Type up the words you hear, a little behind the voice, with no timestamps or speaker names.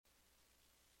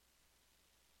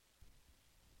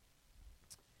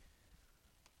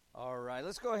All right,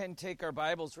 let's go ahead and take our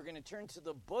Bibles. We're going to turn to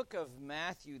the book of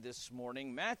Matthew this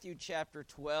morning. Matthew chapter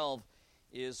 12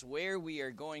 is where we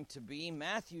are going to be.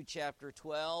 Matthew chapter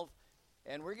 12,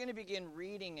 and we're going to begin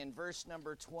reading in verse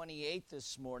number 28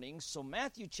 this morning. So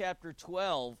Matthew chapter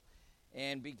 12,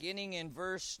 and beginning in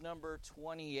verse number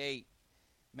 28.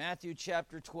 Matthew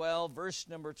chapter 12, verse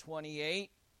number 28.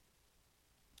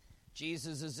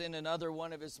 Jesus is in another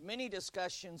one of his many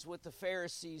discussions with the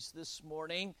Pharisees this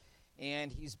morning.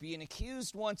 And he's being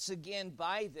accused once again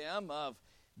by them of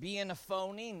being a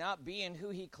phony, not being who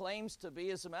he claims to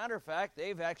be. As a matter of fact,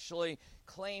 they've actually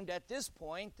claimed at this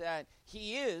point that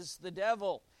he is the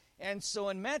devil. And so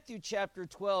in Matthew chapter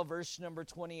 12, verse number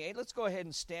 28, let's go ahead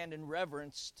and stand in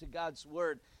reverence to God's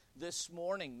word this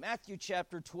morning. Matthew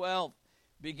chapter 12,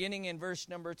 beginning in verse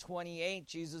number 28,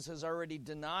 Jesus has already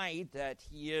denied that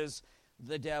he is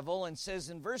the devil and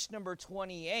says in verse number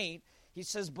 28, he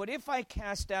says, "But if I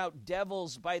cast out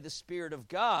devils by the Spirit of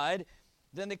God,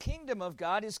 then the kingdom of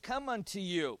God is come unto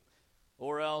you.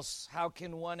 Or else, how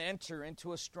can one enter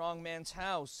into a strong man's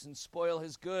house and spoil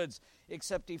his goods,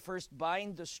 except he first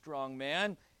bind the strong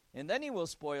man, and then he will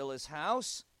spoil his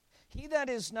house? He that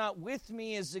is not with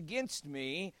me is against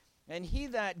me, and he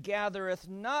that gathereth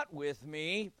not with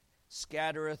me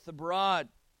scattereth abroad.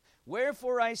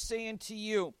 Wherefore I say unto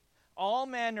you, all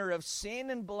manner of sin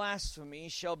and blasphemy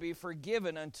shall be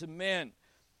forgiven unto men,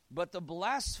 but the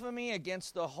blasphemy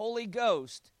against the Holy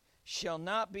Ghost shall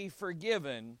not be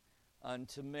forgiven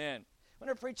unto men." I'm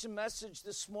going to preach a message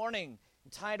this morning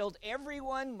entitled,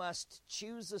 "Everyone Must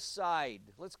Choose a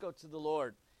Side." Let's go to the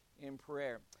Lord in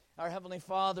prayer. Our Heavenly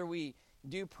Father, we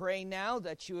do pray now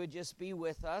that you would just be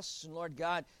with us. And Lord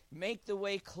God, make the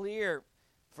way clear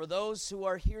for those who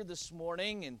are here this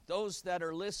morning and those that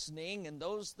are listening and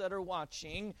those that are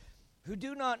watching who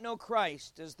do not know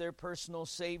Christ as their personal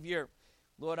Savior.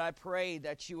 Lord, I pray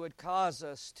that you would cause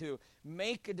us to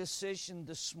make a decision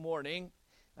this morning.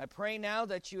 I pray now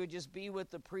that you would just be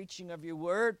with the preaching of your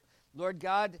word. Lord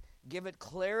God, give it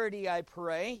clarity, I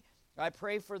pray. I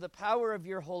pray for the power of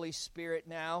your Holy Spirit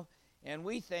now, and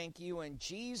we thank you in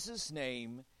Jesus'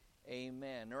 name,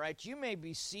 amen. All right, you may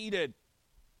be seated.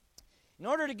 In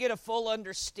order to get a full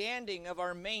understanding of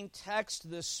our main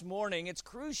text this morning, it's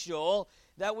crucial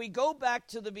that we go back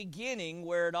to the beginning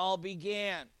where it all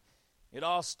began. It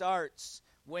all starts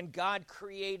when God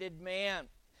created man.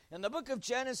 And the book of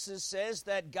Genesis says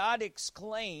that God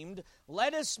exclaimed,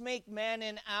 "Let us make man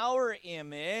in our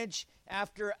image,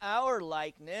 after our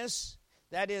likeness."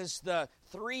 That is the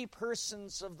three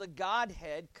persons of the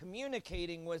Godhead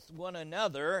communicating with one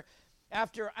another.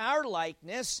 "After our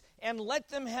likeness, and let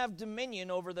them have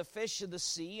dominion over the fish of the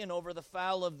sea, and over the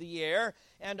fowl of the air,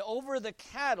 and over the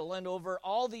cattle, and over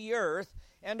all the earth,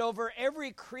 and over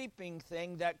every creeping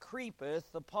thing that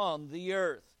creepeth upon the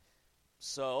earth."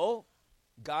 So,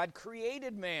 God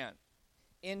created man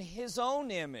in his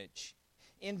own image.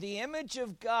 In the image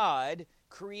of God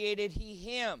created he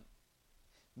him.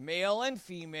 Male and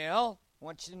female, I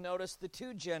want you to notice the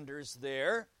two genders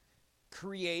there,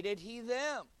 created he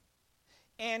them.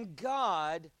 And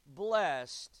God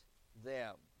blessed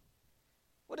them.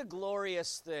 What a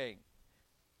glorious thing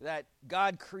that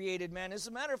God created man. As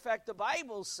a matter of fact, the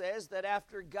Bible says that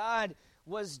after God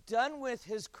was done with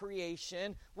his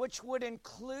creation, which would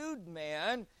include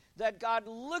man, that God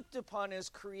looked upon his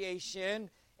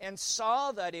creation and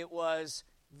saw that it was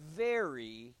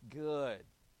very good.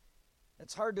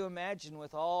 It's hard to imagine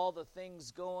with all the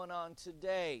things going on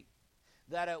today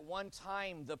that at one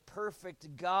time the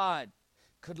perfect God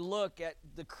could look at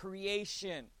the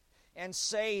creation and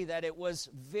say that it was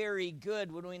very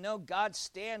good, when we know God's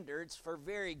standards for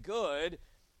very good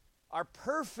are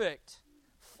perfect,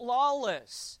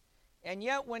 flawless. And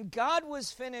yet when God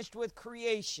was finished with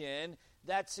creation,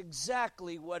 that's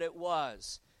exactly what it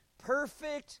was.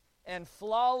 Perfect and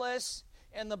flawless.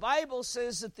 And the Bible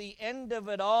says at the end of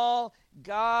it all,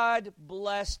 God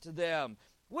blessed them.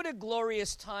 What a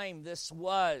glorious time this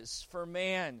was for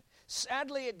man.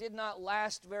 Sadly, it did not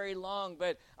last very long,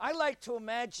 but I like to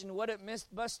imagine what it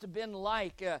must have been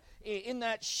like in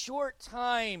that short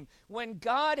time when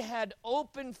God had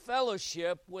open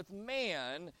fellowship with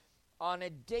man on a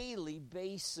daily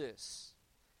basis.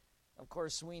 Of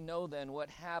course, we know then what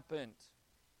happened.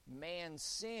 Man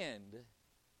sinned,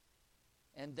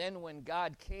 and then when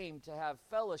God came to have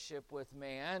fellowship with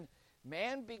man,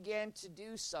 man began to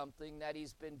do something that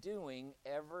he's been doing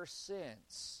ever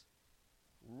since.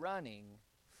 Running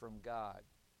from God,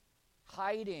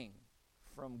 hiding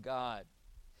from God.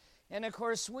 And of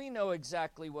course, we know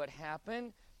exactly what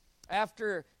happened.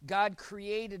 After God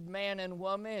created man and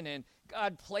woman and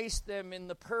God placed them in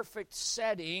the perfect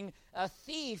setting, a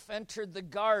thief entered the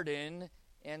garden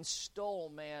and stole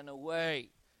man away.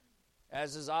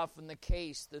 As is often the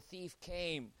case, the thief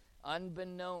came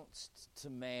unbeknownst to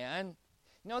man.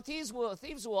 You know, thieves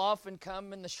will often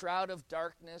come in the shroud of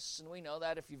darkness, and we know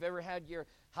that. If you've ever had your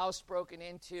house broken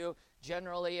into,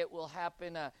 generally it will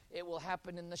happen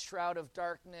in the shroud of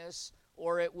darkness,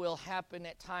 or it will happen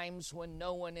at times when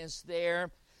no one is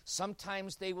there.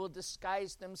 Sometimes they will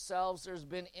disguise themselves. There's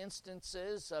been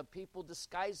instances of people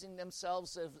disguising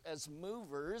themselves as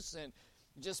movers and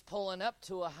just pulling up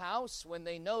to a house when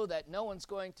they know that no one's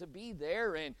going to be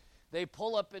there, and they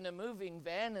pull up in a moving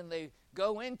van and they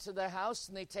go into the house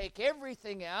and they take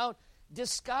everything out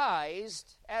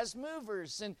disguised as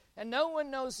movers, and no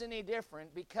one knows any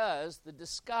different because the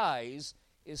disguise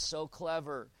is so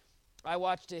clever. I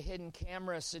watched a hidden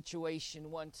camera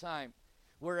situation one time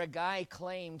where a guy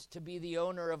claimed to be the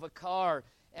owner of a car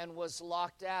and was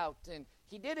locked out, and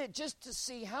he did it just to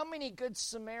see how many good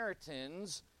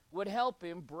Samaritans would help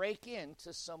him break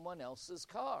into someone else's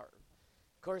car.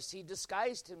 Of course, he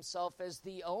disguised himself as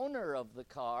the owner of the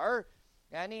car,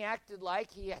 and he acted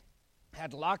like he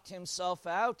had locked himself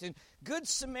out, and good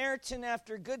Samaritan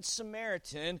after good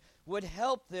Samaritan would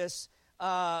help this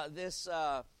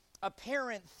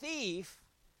apparent thief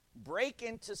break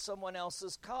into someone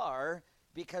else's car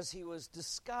because he was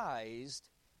disguised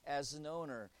as an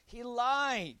owner. He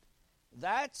lied.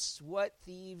 That's what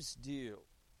thieves do.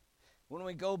 When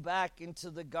we go back into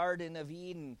the Garden of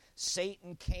Eden,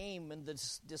 Satan came in the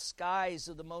disguise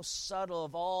of the most subtle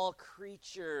of all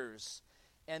creatures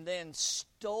and then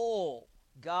stole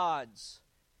God's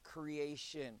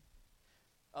creation.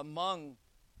 Among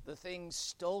the things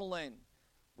stolen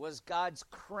was God's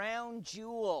crown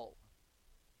jewel,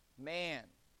 man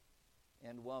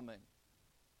and woman.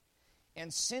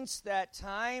 And since that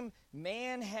time,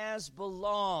 man has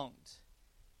belonged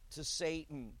to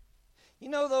Satan. You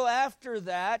know, though, after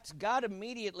that, God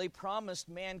immediately promised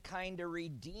mankind a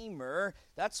redeemer.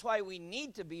 That's why we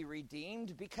need to be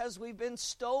redeemed, because we've been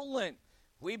stolen.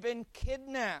 We've been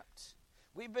kidnapped.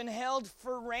 We've been held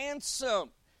for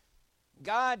ransom.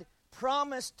 God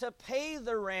promised to pay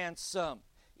the ransom,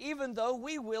 even though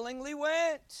we willingly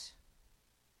went.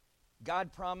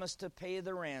 God promised to pay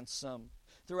the ransom.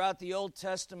 Throughout the Old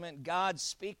Testament, God,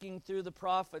 speaking through the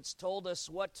prophets, told us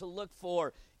what to look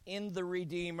for in the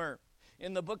Redeemer.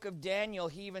 In the book of Daniel,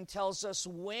 he even tells us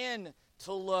when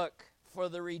to look for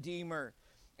the Redeemer.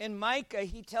 In Micah,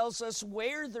 he tells us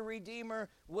where the Redeemer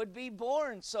would be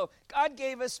born. So God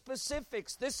gave us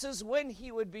specifics. This is when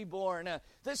he would be born.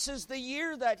 This is the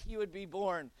year that he would be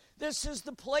born. This is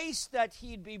the place that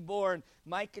he'd be born.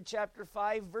 Micah chapter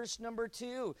 5, verse number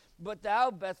 2. But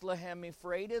thou, Bethlehem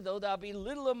Ephratah, though thou be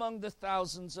little among the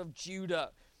thousands of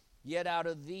Judah, yet out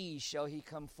of thee shall he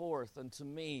come forth unto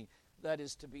me, that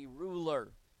is to be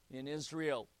ruler in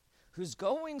Israel, whose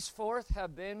goings forth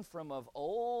have been from of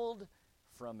old,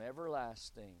 from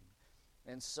everlasting.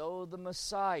 And so the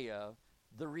Messiah,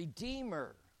 the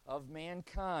Redeemer of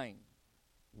mankind,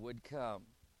 would come.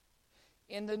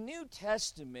 In the New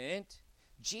Testament,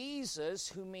 Jesus,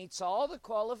 who meets all the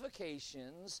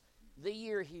qualifications, the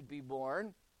year he'd be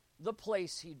born, the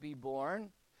place he'd be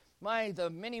born, the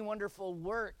many wonderful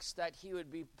works that he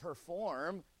would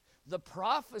perform, the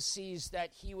prophecies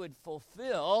that he would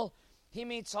fulfill, he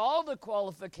meets all the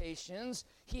qualifications.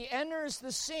 He enters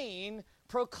the scene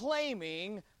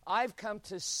proclaiming, I've come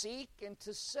to seek and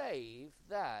to save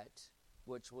that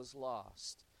which was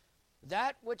lost.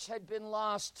 That which had been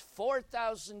lost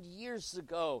 4,000 years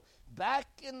ago, back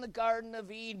in the Garden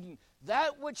of Eden,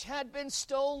 that which had been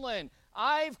stolen,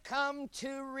 I've come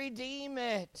to redeem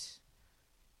it.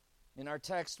 In our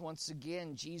text, once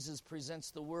again, Jesus presents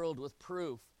the world with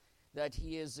proof that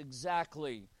he is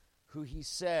exactly who he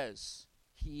says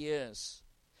he is.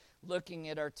 Looking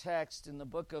at our text in the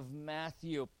book of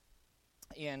Matthew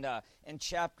and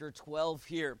chapter 12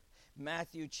 here,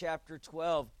 Matthew chapter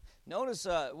 12. Notice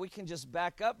we can just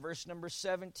back up. Verse number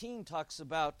 17 talks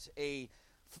about a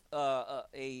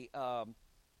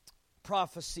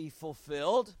prophecy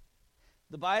fulfilled.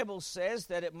 The Bible says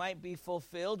that it might be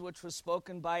fulfilled, which was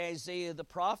spoken by Isaiah the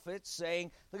prophet,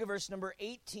 saying, look at verse number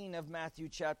 18 of Matthew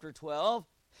chapter 12.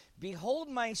 Behold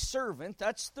my servant,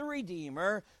 that's the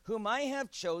Redeemer, whom I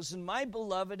have chosen, my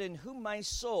beloved, in whom my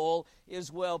soul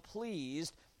is well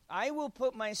pleased. I will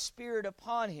put my spirit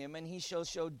upon him, and he shall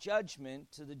show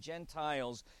judgment to the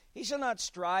Gentiles. He shall not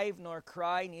strive nor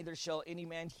cry, neither shall any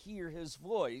man hear his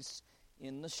voice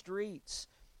in the streets.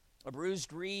 A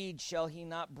bruised reed shall he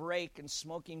not break, and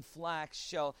smoking flax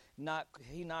shall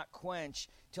he not quench,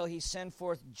 till he send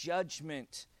forth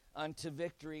judgment unto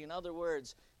victory. In other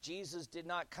words, Jesus did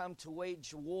not come to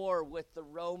wage war with the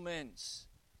Romans.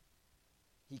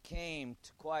 He came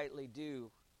to quietly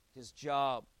do his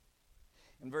job.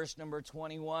 In verse number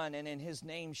 21, and in his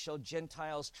name shall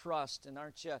Gentiles trust. And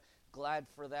aren't you glad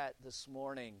for that this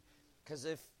morning? Because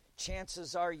if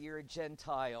chances are you're a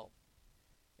Gentile,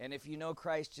 and if you know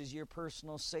Christ as your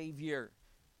personal Savior,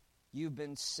 you've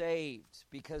been saved,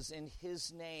 because in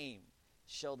his name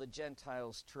shall the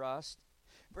Gentiles trust.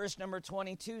 Verse number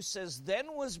 22 says,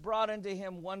 then was brought unto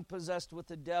him one possessed with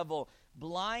the devil,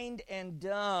 blind and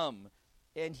dumb,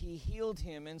 and he healed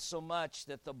him insomuch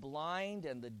that the blind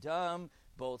and the dumb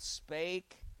both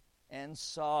spake and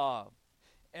saw.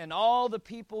 And all the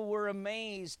people were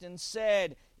amazed and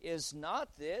said, is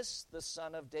not this the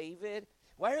Son of David?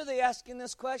 Why are they asking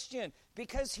this question?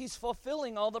 Because he's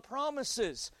fulfilling all the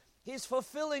promises. He's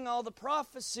fulfilling all the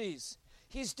prophecies.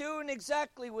 He's doing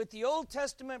exactly what the Old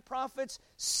Testament prophets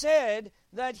said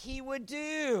that he would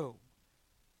do.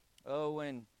 Oh,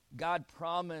 when God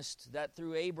promised that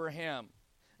through Abraham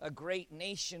a great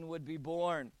nation would be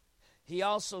born, he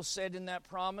also said in that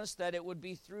promise that it would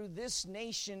be through this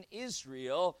nation,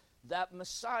 Israel, that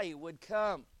Messiah would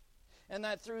come. And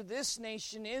that through this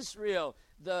nation, Israel,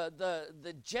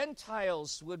 the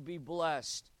Gentiles would be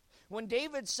blessed. When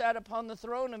David sat upon the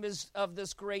throne of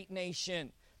this great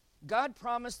nation, God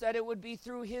promised that it would be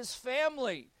through his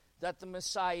family that the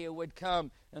Messiah would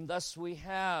come. And thus we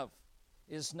have,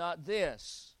 is not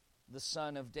this the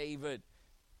Son of David?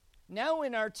 Now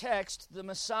in our text, the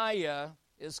Messiah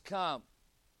is come,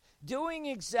 doing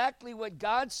exactly what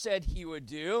God said he would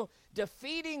do,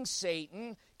 defeating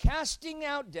Satan, casting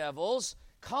out devils,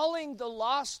 calling the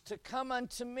lost to come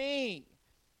unto me.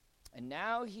 And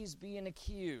now he's being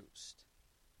accused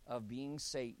of being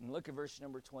Satan. Look at verse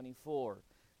number 24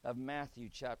 of Matthew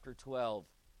chapter 12.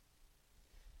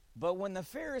 But when the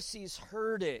Pharisees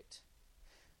heard it,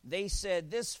 they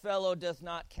said, this fellow doth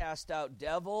not cast out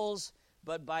devils,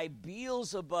 but by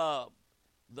Beelzebub,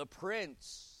 the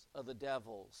prince of the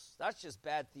devils. That's just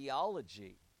bad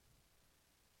theology.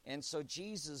 And so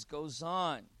Jesus goes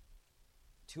on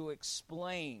to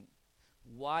explain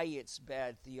why it's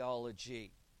bad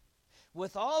theology.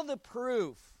 With all the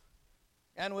proof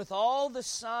and with all the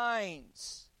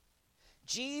signs,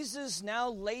 Jesus now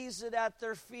lays it at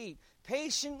their feet,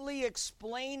 patiently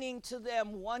explaining to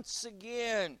them once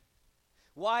again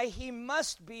why he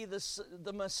must be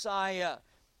the Messiah,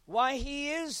 why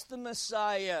he is the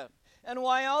Messiah, and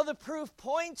why all the proof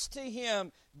points to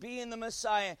him being the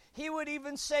Messiah. He would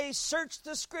even say, search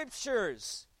the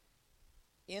Scriptures.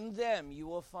 In them you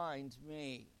will find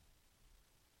me.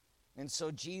 And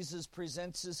so Jesus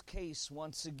presents his case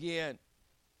once again.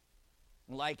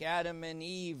 Like Adam and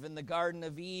Eve in the Garden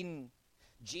of Eden,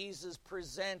 Jesus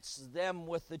presents them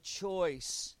with a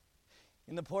choice.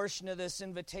 In the portion of this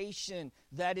invitation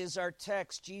that is our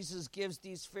text, Jesus gives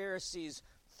these Pharisees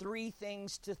three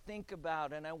things to think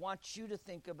about. And I want you to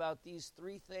think about these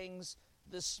three things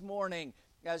this morning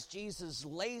as Jesus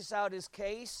lays out his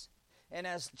case and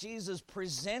as Jesus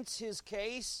presents his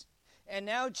case. And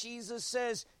now Jesus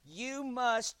says, you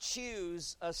must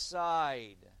choose a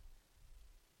side.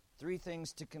 Three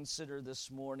things to consider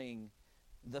this morning.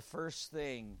 The first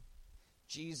thing,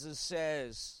 Jesus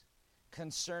says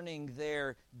concerning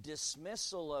their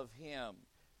dismissal of him,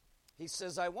 he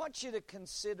says, I want you to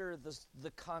consider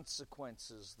the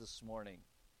consequences this morning.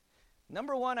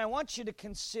 Number one, I want you to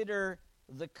consider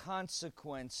the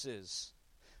consequences.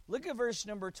 Look at verse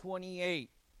number 28.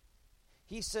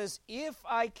 He says, if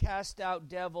I cast out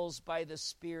devils by the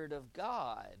Spirit of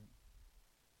God,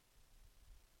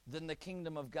 then the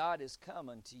kingdom of God is come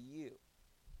unto you.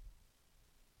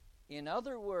 In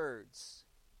other words,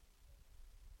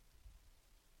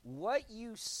 what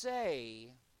you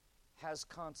say has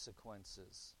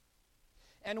consequences.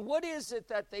 And what is it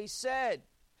that they said?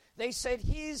 They said,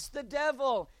 he's the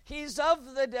devil. He's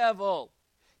of the devil.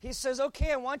 He says,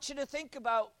 okay, I want you to think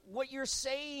about what you're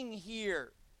saying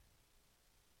here.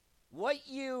 What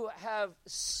you have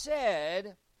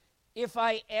said, if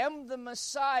I am the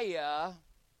Messiah,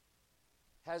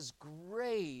 has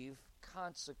grave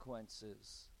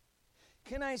consequences.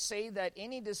 Can I say that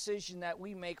any decision that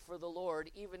we make for the Lord,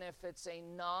 even if it's a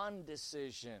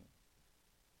non-decision,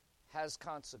 has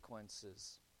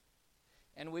consequences?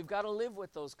 And we've got to live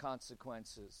with those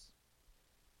consequences.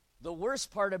 The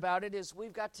worst part about it is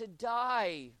we've got to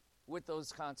die with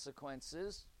those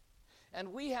consequences.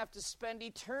 And we have to spend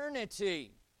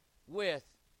eternity with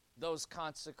those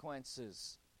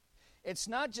consequences. It's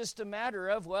not just a matter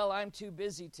of, well, I'm too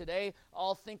busy today,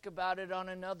 I'll think about it on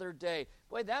another day.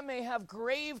 Boy, that may have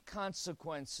grave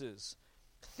consequences.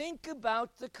 Think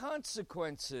about the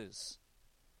consequences.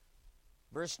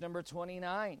 Verse number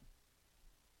 29.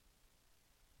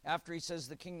 After he says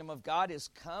the kingdom of God is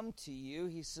come to you,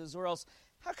 he says, or else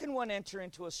how can one enter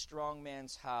into a strong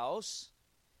man's house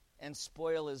and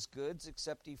spoil his goods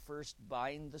except he first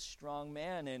bind the strong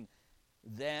man, and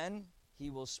then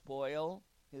he will spoil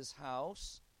his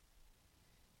house?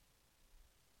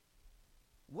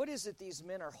 What is it these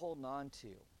men are holding on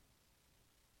to?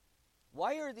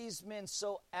 Why are these men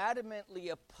so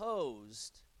adamantly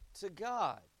opposed to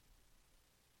God?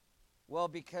 Well,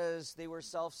 because they were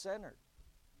self-centered.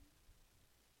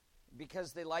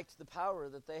 Because they liked the power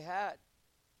that they had.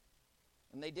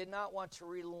 And they did not want to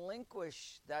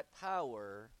relinquish that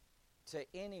power to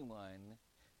anyone,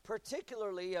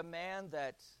 particularly a man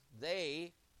that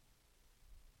they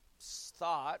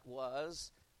thought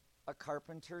was a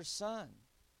carpenter's son.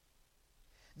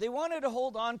 They wanted to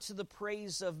hold on to the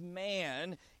praise of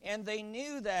man, and they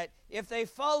knew that if they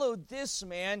followed this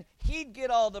man, he'd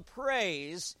get all the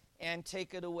praise and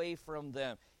take it away from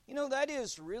them. You know, that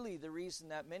is really the reason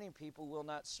that many people will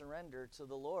not surrender to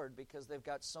the Lord, because they've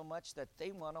got so much that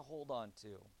they want to hold on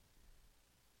to.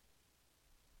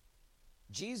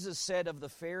 Jesus said of the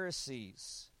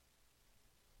Pharisees,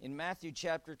 in Matthew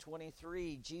chapter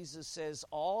 23, Jesus says,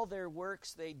 all their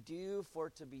works they do for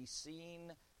to be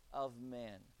seen of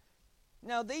men.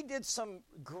 Now, they did some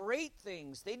great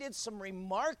things. They did some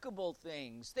remarkable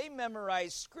things. They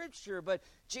memorized Scripture, but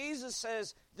Jesus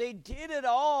says they did it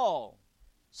all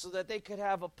so that they could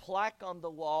have a plaque on the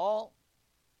wall,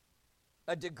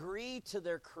 a degree to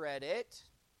their credit,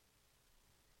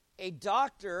 a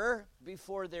doctor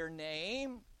before their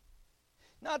name.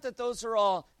 Not that those are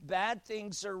all bad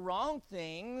things or wrong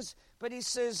things, but he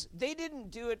says they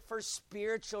didn't do it for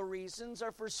spiritual reasons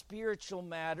or for spiritual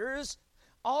matters.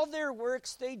 All their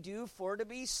works they do for to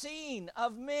be seen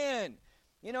of men.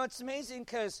 You know, it's amazing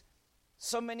because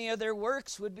so many of their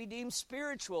works would be deemed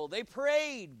spiritual. They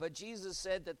prayed, but Jesus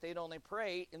said that they'd only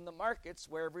pray in the markets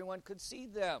where everyone could see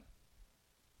them.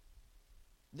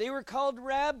 They were called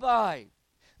rabbi.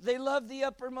 They loved the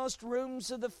uppermost rooms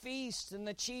of the feast and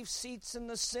the chief seats in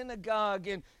the synagogue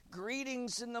and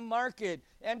greetings in the market,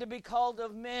 and to be called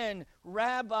of men,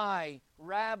 Rabbi,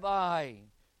 Rabbi.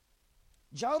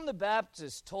 John the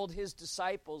Baptist told his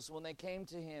disciples when they came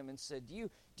to him and said, Do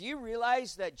you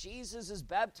realize that Jesus is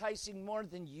baptizing more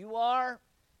than you are?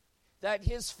 That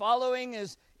his following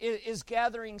is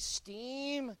gathering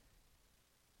steam?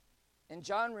 And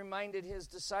John reminded his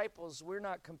disciples, we're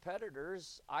not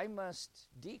competitors. I must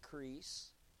decrease,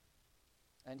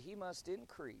 and he must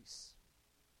increase.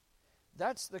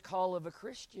 That's the call of a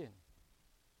Christian.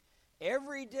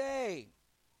 Every day,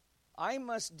 I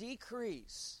must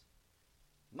decrease.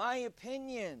 My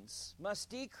opinions must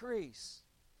decrease.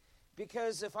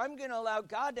 Because if I'm going to allow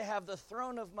God to have the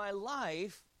throne of my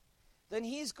life, then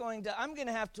I'm going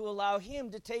to have to allow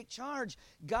him to take charge.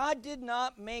 God did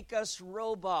not make us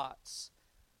robots.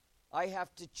 I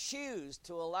have to choose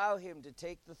to allow him to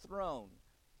take the throne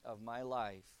of my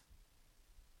life.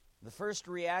 The first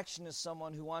reaction of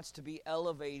someone who wants to be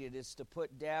elevated is to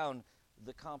put down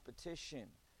the competition.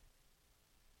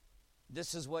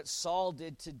 This is what Saul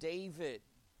did to David.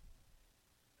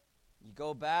 You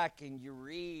go back and you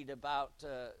read about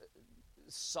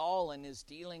Saul and his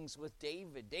dealings with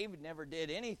David. David never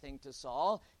did anything to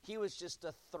Saul. He was just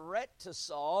a threat to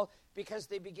Saul because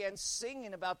they began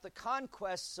singing about the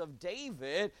conquests of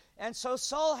David. And so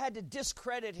Saul had to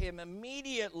discredit him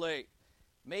immediately,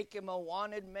 make him a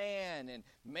wanted man and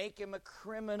make him a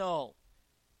criminal.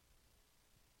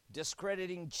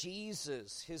 Discrediting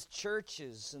Jesus, his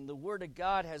churches, and the Word of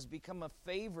God has become a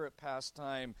favorite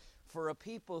pastime for a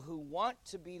people who want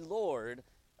to be Lord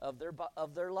of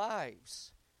their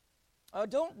lives.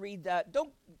 Don't read that.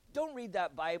 Don't read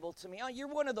that Bible to me. Oh, you're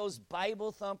one of those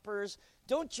Bible thumpers.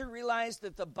 Don't you realize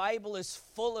that the Bible is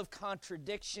full of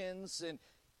contradictions, and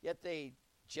yet they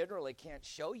generally can't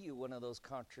show you one of those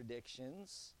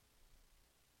contradictions?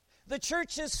 The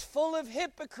church is full of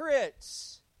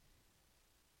hypocrites.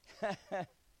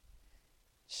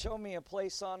 Show me a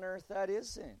place on earth that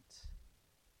isn't.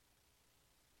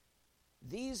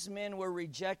 These men were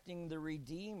rejecting the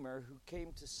Redeemer who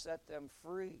came to set them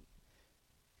free.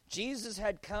 Jesus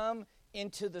had come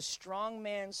into the strong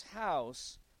man's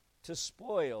house to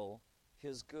spoil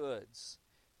his goods.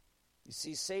 You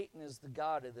see, Satan is the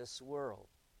god of this world,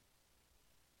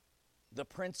 the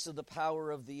prince of the power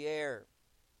of the air.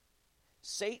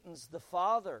 Satan's the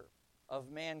father of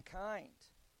mankind.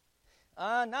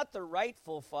 Not the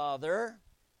rightful father,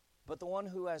 but the one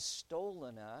who has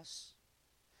stolen us.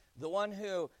 The one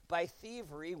who, by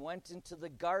thievery, went into the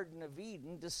Garden of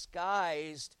Eden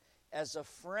disguised as a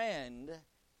friend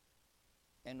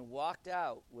and walked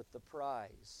out with the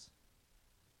prize.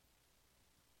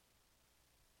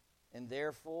 And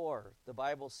therefore, the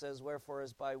Bible says, wherefore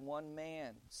as by one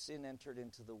man sin entered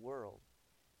into the world,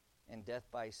 and death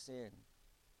by sin.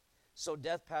 So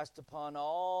death passed upon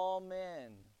all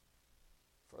men,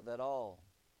 for that all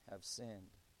have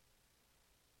sinned.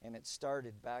 And it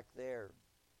started back there,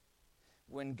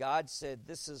 when God said,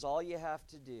 this is all you have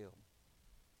to do.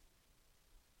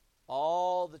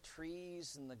 All the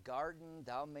trees in the garden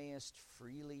thou mayest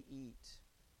freely eat.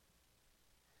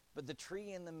 But the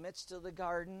tree in the midst of the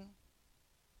garden,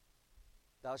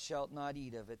 thou shalt not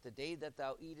eat of it. The day that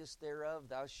thou eatest thereof,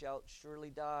 thou shalt surely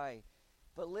die.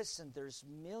 But listen, there's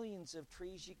millions of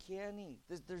trees you can't eat.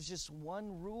 There's just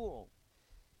one rule.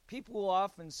 People will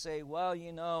often say, well,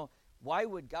 why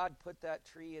would God put that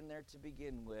tree in there to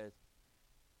begin with?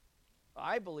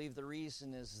 I believe the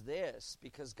reason is this,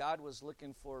 because God was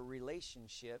looking for a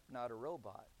relationship, not a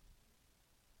robot.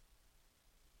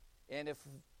 And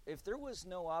if there was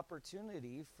no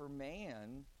opportunity for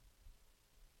man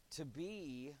to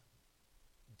be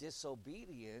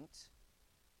disobedient,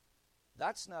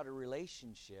 that's not a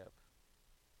relationship.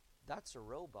 That's a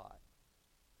robot.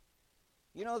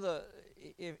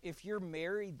 If you're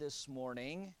married this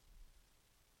morning,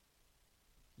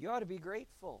 you ought to be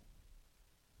grateful.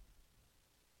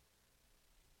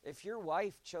 If your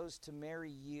wife chose to marry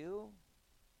you,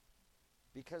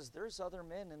 because there's other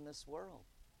men in this world.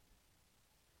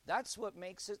 That's what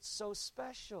makes it so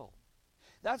special.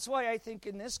 That's why I think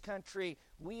in this country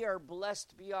we are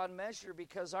blessed beyond measure,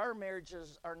 because our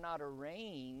marriages are not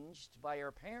arranged by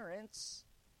our parents.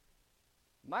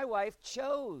 My wife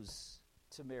chose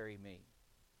to marry me.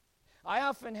 I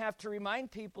often have to remind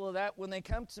people of that when they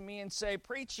come to me and say,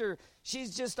 preacher,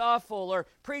 she's just awful, or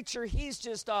preacher, he's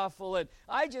just awful, and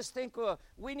I just think, well,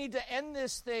 we need to end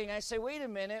this thing. I say, wait a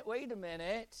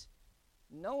minute.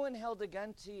 No one held a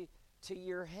gun to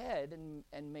your head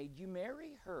and made you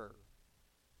marry her.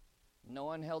 No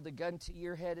one held a gun to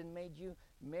your head and made you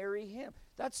marry him.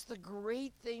 That's the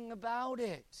great thing about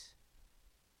it.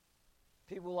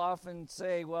 People often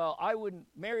say, well, I wouldn't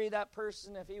marry that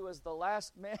person if he was the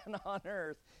last man on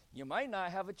earth. You might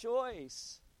not have a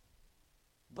choice.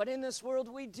 But in this world,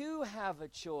 we do have a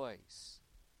choice.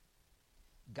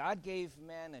 God gave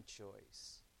man a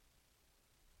choice.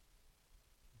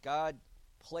 God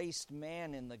placed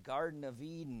man in the Garden of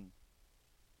Eden,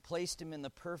 placed him in the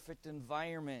perfect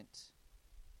environment.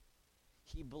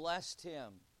 He blessed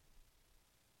him.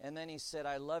 And then he said,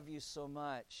 I love you so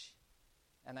much,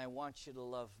 and I want you to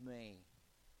love me.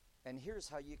 And here's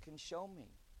how you can show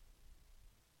me.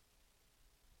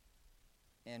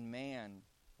 And man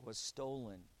was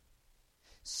stolen.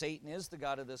 Satan is the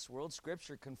god of this world.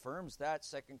 Scripture confirms that.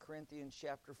 2 Corinthians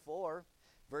chapter 4,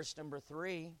 verse number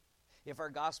 3. If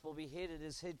our gospel be hid, it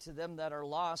is hid to them that are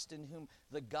lost, in whom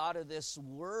the god of this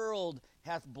world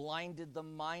hath blinded the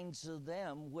minds of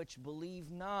them which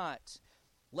believe not.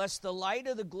 Lest the light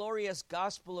of the glorious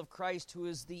gospel of Christ, who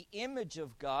is the image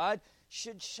of God,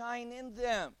 should shine in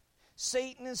them.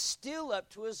 Satan is still up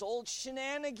to his old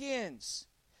shenanigans,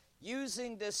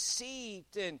 using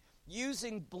deceit and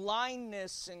using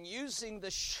blindness and using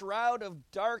the shroud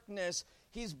of darkness.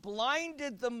 He's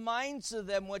blinded the minds of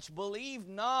them which believe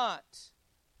not.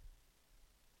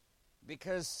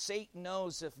 Because Satan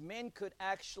knows if men could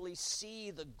actually see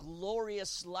the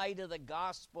glorious light of the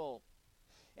gospel,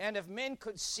 and if men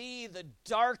could see the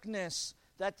darkness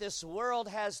that this world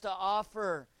has to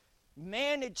offer,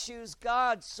 man would choose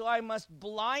God, so I must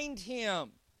blind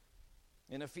him.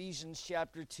 In Ephesians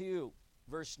chapter 2,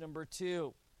 verse number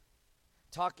 2,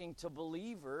 talking to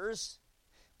believers,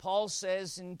 Paul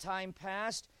says, in time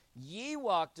past, ye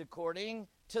walked according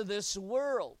to this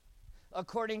world,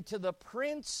 according to the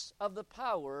prince of the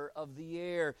power of the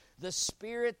air, the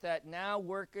spirit that now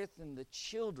worketh in the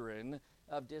children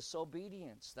of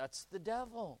disobedience. That's the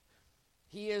devil.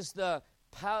 He is the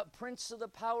prince of the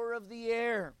power of the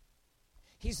air.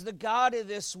 He's the god of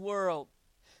this world.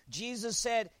 Jesus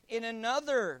said in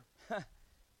another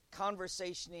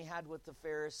conversation he had with the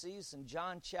Pharisees in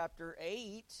John chapter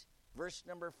 8, verse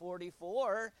number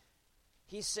 44,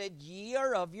 he said, ye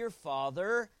are of your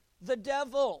father the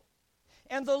devil,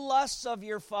 and the lusts of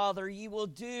your father ye will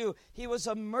do. He was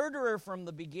a murderer from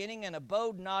the beginning, and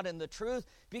abode not in the truth,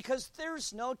 because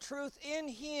there's no truth in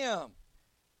him.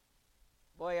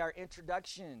 Boy, our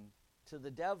introduction to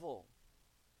the devil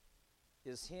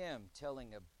is him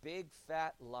telling a big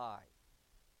fat lie.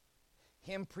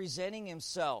 him presenting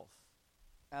himself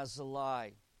as a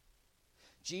lie.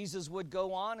 Jesus would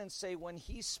go on and say when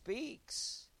he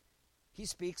speaks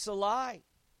a lie,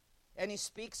 and he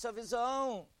speaks of his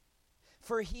own.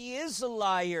 For he is a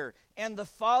liar and the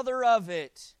father of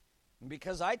it. And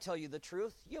because I tell you the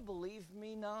truth, you believe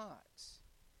me not.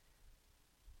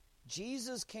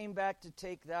 Jesus came back to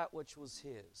take that which was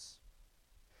his,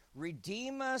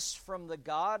 redeem us from the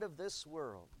god of this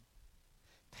world,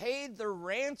 paid the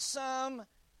ransom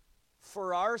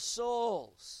for our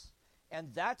souls.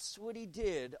 And that's what he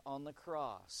did on the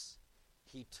cross.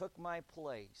 He took my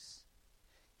place.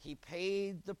 He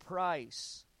paid the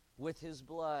price with his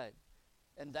blood.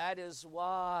 And that is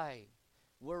why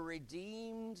we're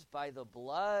redeemed by the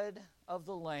blood of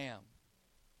the Lamb.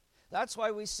 That's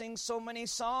why we sing so many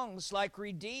songs like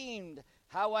Redeemed,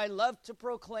 how I love to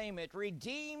proclaim it.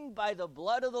 Redeemed by the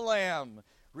blood of the Lamb.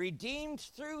 Redeemed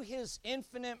through his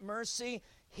infinite mercy,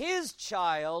 his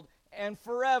child, and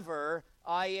forever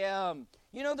I am.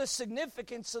 You know, the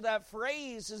significance of that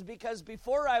phrase is because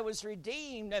before I was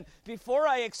redeemed and before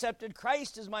I accepted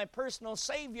Christ as my personal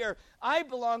Savior, I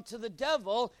belonged to the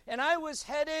devil and I was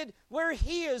headed where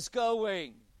he is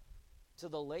going, to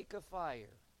the lake of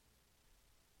fire.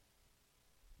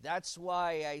 That's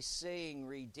why I sing,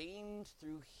 redeemed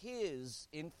through his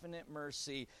infinite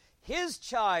mercy, his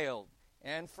child,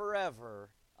 and forever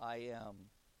I am.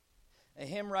 A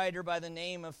hymn writer by the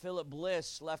name of Philip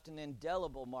Bliss left an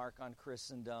indelible mark on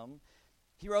Christendom.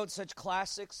 He wrote such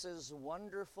classics as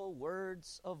Wonderful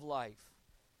Words of Life.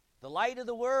 The light of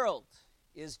the world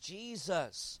is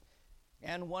Jesus.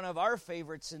 And one of our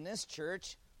favorites in this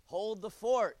church, Hold the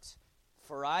Fort,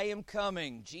 for I am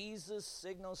coming. Jesus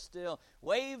signals still.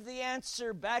 Wave the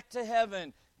answer back to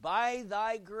heaven. By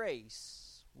thy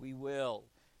grace we will.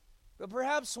 But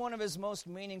perhaps one of his most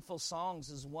meaningful songs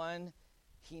is one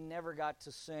he never got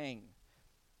to sing.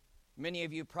 Many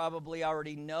of you probably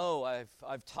already know.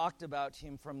 I've talked about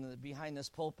him from behind this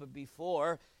pulpit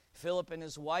before. Philip and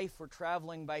his wife were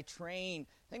traveling by train.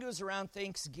 I think it was around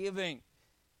Thanksgiving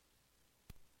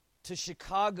to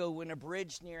Chicago when a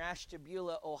bridge near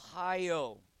Ashtabula,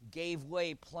 Ohio, gave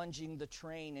way, plunging the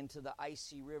train into the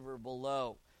icy river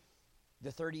below. The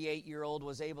 38-year-old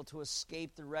was able to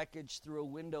escape the wreckage through a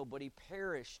window, but he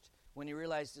perished when he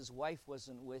realized his wife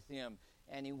wasn't with him.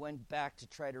 And he went back to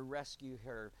try to rescue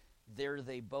her. There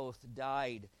they both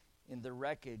died in the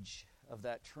wreckage of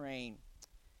that train.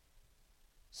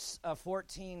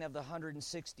 14 of the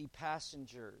 160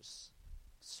 passengers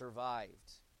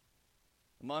survived.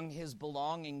 Among his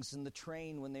belongings in the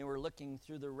train, when they were looking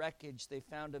through the wreckage, they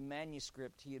found a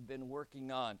manuscript he had been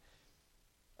working on,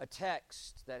 a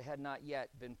text that had not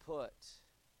yet been put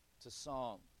to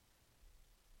song.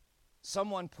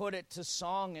 Someone put it to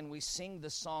song, and we sing the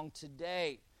song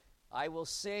today. I will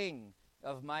sing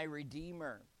of my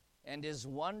Redeemer and his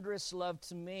wondrous love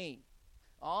to me.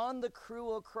 On the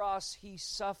cruel cross he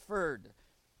suffered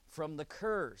from the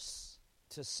curse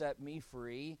to set me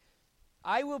free.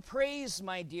 I will praise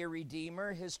my dear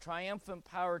Redeemer, his triumphant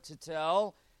power to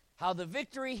tell, how the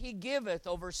victory he giveth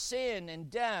over sin and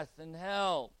death and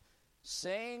hell.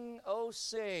 Sing, oh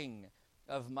sing,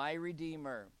 of my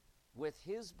Redeemer. With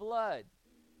his blood,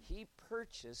 he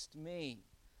purchased me.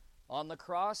 On the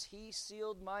cross, he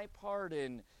sealed my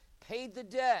pardon, paid the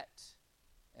debt,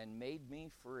 and made me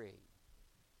free.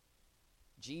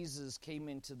 Jesus came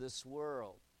into this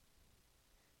world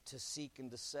to seek and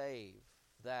to save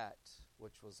that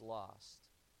which was lost.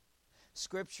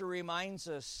 Scripture reminds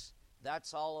us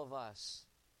that's all of us.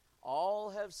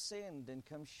 All have sinned and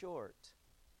come short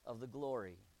of the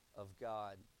glory of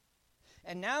God.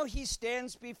 And now he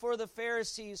stands before the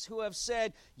Pharisees who have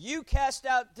said, you cast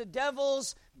out the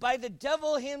devils by the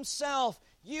devil himself.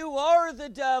 You are the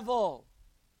devil.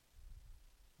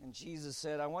 And Jesus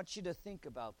said, I want you to think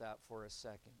about that for a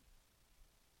second.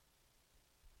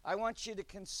 I want you to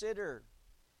consider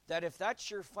that if that's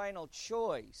your final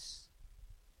choice,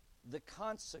 the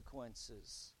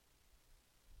consequences.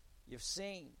 You've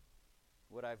seen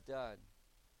what I've done.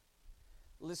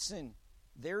 Listen,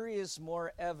 there is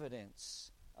more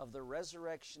evidence of the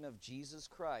resurrection of Jesus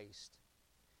Christ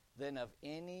than of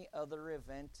any other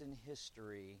event in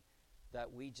history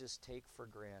that we just take for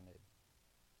granted.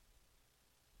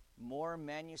 More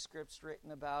manuscripts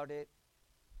written about it,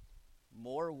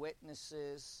 more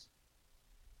witnesses,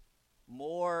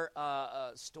 more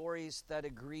stories that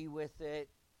agree with it,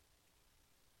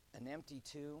 an empty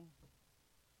tomb.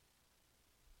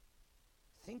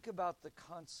 Think about the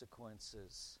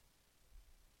consequences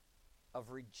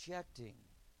of rejecting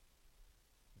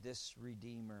this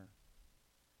Redeemer.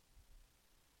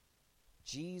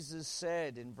 Jesus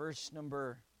said in verse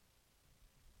number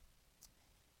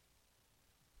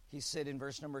He said in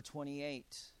verse number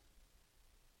 28,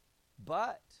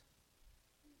 "But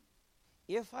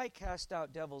if I cast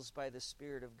out devils by the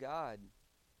Spirit of God,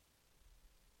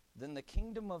 then the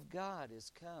kingdom of God is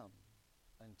come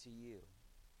unto you."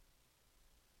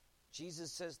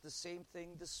 Jesus says the same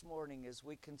thing this morning as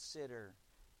we consider,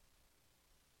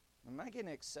 am I going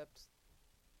to accept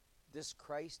this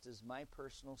Christ as my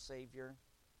personal Savior?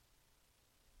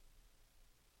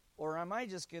 Or am I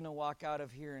just going to walk out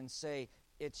of here and say,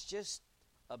 it's just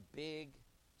a big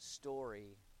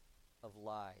story of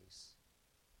lies?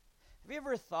 Have you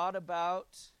ever thought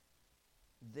about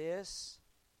this?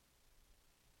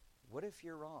 What if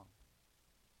you're wrong?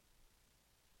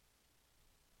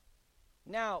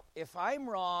 Now, if I'm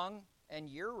wrong and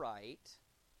you're right,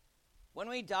 when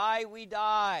we die, we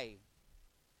die.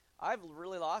 I've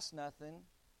really lost nothing.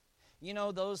 You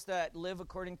know, those that live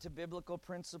according to biblical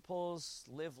principles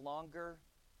live longer,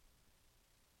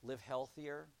 live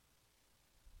healthier,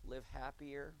 live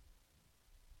happier.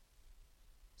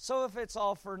 So if it's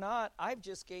all for naught, I've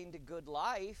just gained a good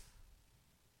life.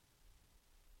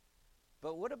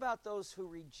 But what about those who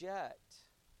reject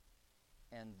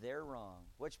and they're wrong?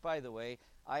 Which, by the way,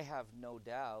 I have no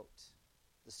doubt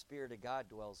the Spirit of God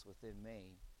dwells within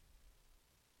me.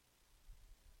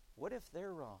 What if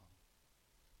they're wrong?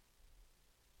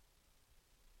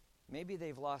 Maybe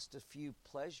they've lost a few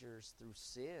pleasures through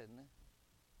sin.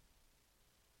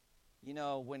 You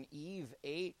know, when Eve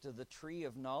ate of the tree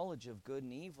of knowledge of good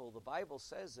and evil, the Bible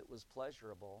says it was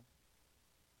pleasurable.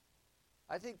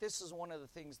 I think this is one of the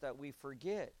things that we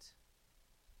forget.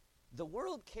 The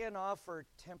world can offer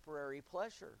temporary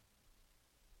pleasure.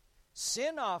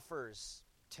 Sin offers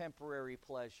temporary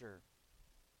pleasure.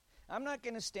 I'm not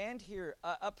going to stand here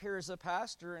up here as a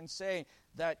pastor and say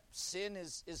that sin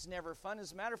is never fun.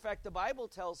 As a matter of fact, the Bible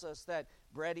tells us that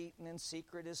bread eaten in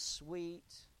secret is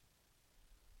sweet.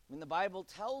 I mean, the Bible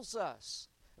tells us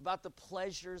about the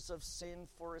pleasures of sin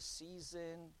for a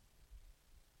season.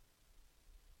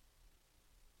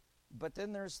 But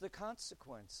then there's the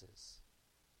consequences.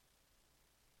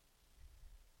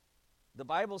 The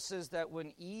Bible says that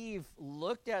when Eve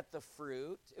looked at the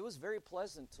fruit, it was very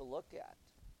pleasant to look at.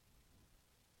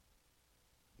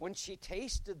 When she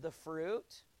tasted the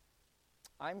fruit,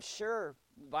 I'm sure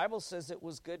the Bible says it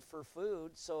was good for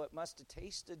food, so it must have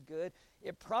tasted good.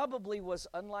 It probably was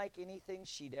unlike anything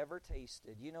she'd ever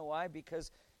tasted. You know why? Because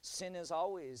sin is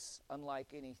always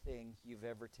unlike anything you've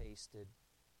ever tasted.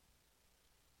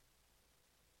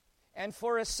 And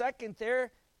for a second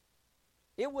there,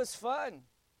 it was fun.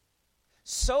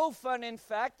 So fun, in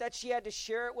fact, that she had to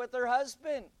share it with her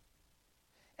husband.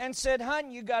 And said,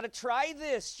 "Hon, you got to try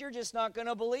this. You're just not going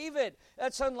to believe it.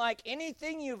 That's unlike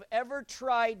anything you've ever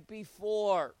tried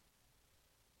before."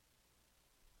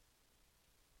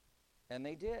 And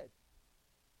they did.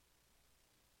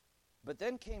 But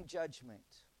then came judgment.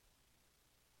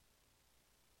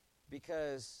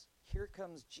 Because here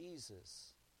comes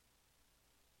Jesus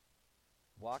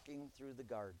walking through the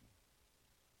garden.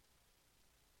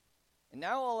 And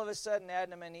now all of a sudden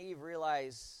Adam and Eve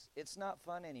realize it's not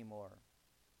fun anymore.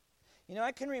 You know,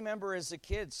 I can remember as a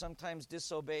kid sometimes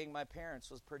disobeying my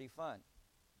parents was pretty fun.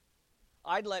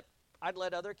 I'd let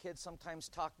other kids sometimes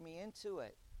talk me into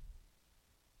it.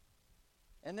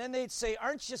 And then they'd say,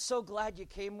 "Aren't you so glad you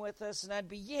came with us?" And I'd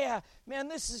be, "Yeah, man,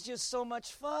 this is just so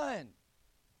much fun."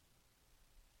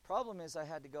 Problem is I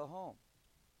had to go home.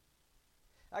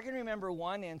 I can remember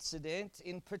one incident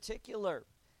in particular.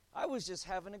 I was just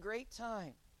having a great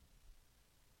time.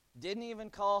 Didn't even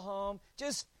call home.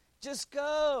 Just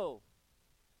go.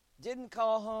 Didn't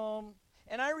call home.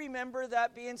 And I remember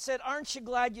that being said, "Aren't you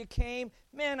glad you came?"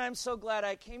 "Man, I'm so glad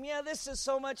I came. Yeah, this is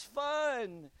so much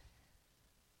fun."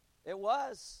 It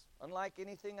was unlike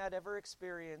anything I'd ever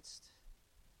experienced.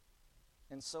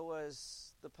 And so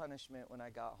was the punishment when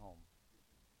I got home.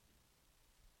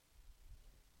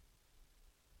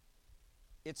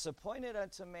 It's appointed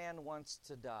unto man once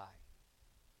to die.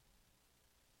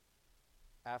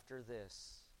 After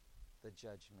this, the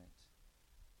judgment.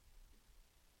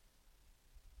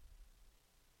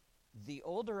 The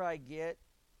older I get,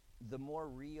 the more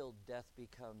real death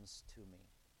becomes to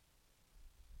me.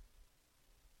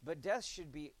 But death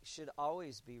should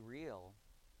always be real,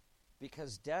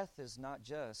 because death is not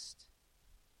just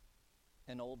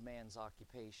an old man's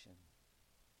occupation.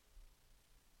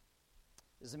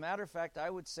 As a matter of fact, I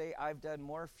would say I've done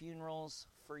more funerals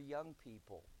for young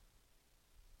people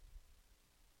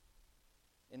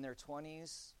in their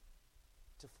 20s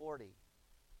to 40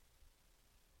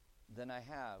 than I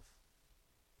have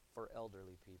for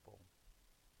elderly people.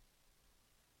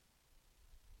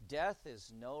 Death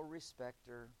is no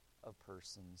respecter of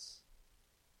persons.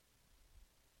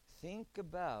 Think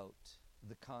about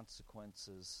the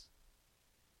consequences.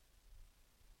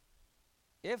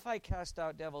 If I cast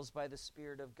out devils by the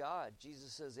Spirit of God,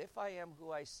 Jesus says, if I am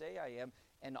who I say I am,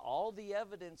 and all the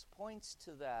evidence points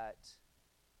to that,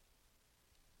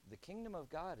 the kingdom of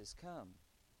God has come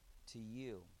to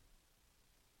you.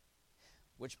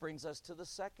 Which brings us to the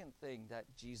second thing that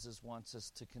Jesus wants us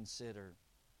to consider.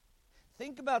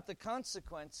 Think about the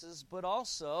consequences, but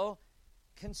also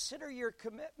consider your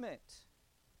commitment.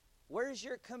 Where's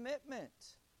your commitment?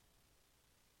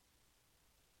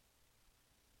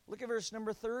 Look at verse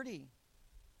number 30.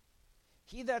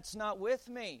 He that's not with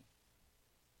me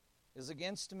is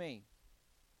against me.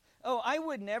 Oh, I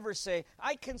would never say,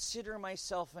 I consider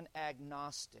myself an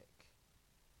agnostic.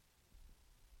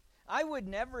 I would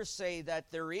never say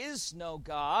that there is no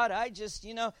God. I just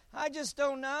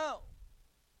don't know.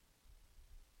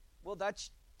 Well, that's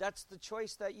the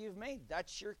choice that you've made.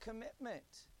 That's your commitment.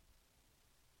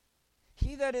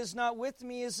 He that is not with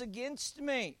me is against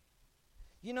me.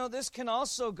 You know, this can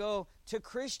also go to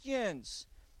Christians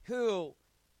who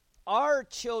are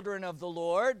children of the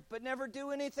Lord, but never do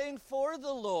anything for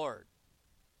the Lord.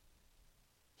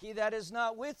 He that is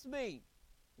not with me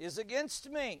is against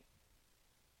me.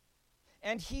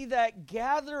 And he that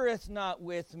gathereth not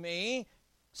with me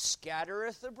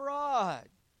scattereth abroad.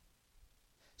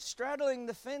 Straddling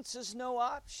the fence is no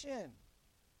option.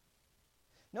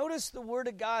 Notice the Word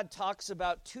of God talks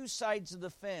about two sides of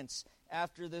the fence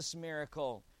after this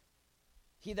miracle.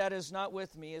 He that is not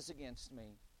with me is against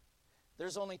me.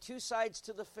 There's only two sides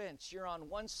to the fence. You're on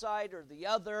one side or the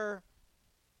other.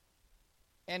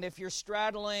 And if you're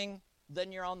straddling,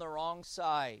 then you're on the wrong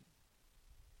side.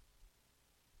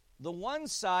 The one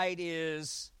side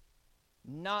is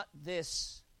not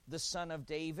this, the son of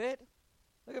David.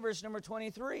 Look at verse number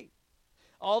 23.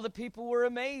 All the people were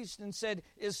amazed and said,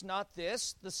 is not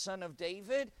this the son of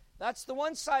David? That's the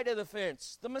one side of the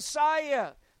fence. The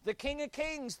Messiah, the King of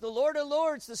Kings, the Lord of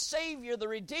Lords, the Savior, the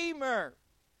Redeemer.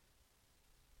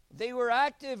 They were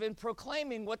active in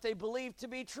proclaiming what they believed to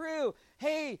be true.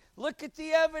 Hey, look at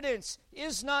the evidence.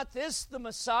 Is not this the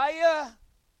Messiah?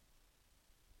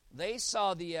 They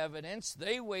saw the evidence.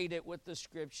 They weighed it with the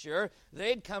Scripture.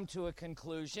 They'd come to a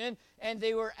conclusion, and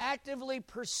they were actively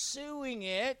pursuing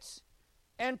it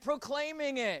and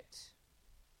proclaiming it.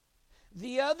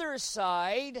 The other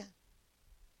side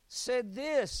said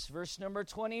this, verse number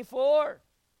 24.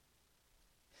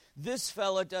 This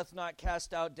fellow doth not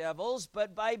cast out devils,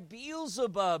 but by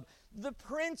Beelzebub, the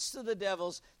prince of the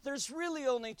devils. There's really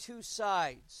only two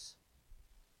sides.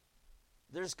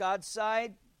 There's God's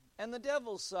side and the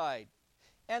devil's side.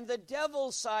 And the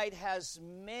devil's side has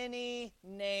many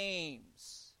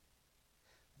names.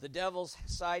 The devil's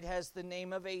side has the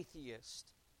name of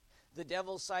atheist. The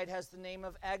devil's side has the name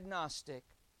of agnostic.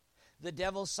 The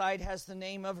devil's side has the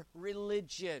name of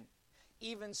religion,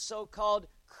 even so-called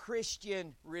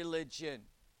Christian religion.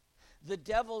 The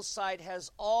devil's side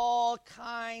has all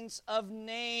kinds of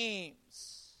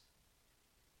names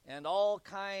and all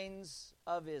kinds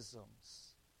of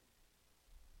isms.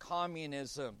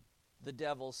 Communism, the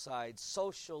devil's side.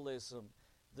 Socialism,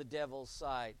 the devil's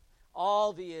side.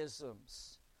 All the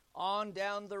isms. On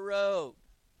down the road.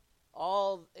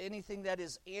 Anything that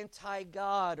is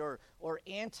anti-God or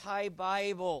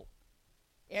anti-Bible.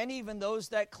 And even those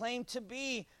that claim to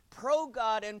be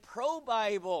pro-God and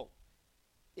pro-Bible,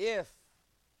 if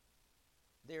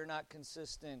they're not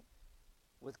consistent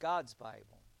with God's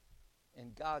Bible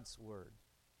and God's Word.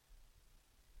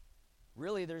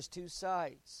 Really, there's two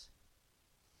sides.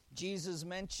 Jesus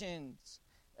mentions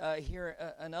here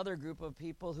another group of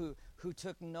people who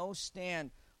took no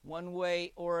stand one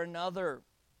way or another.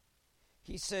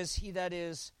 He says, he that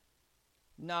is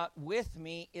not with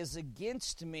me is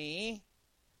against me.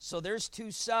 So there's two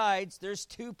sides. There's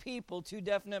two people, two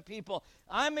definite people.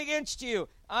 I'm against you.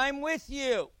 I'm with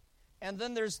you. And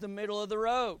then there's the middle of the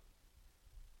road.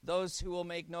 Those who will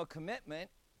make no commitment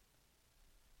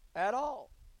at all.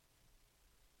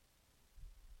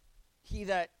 He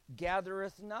that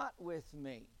gathereth not with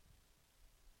me.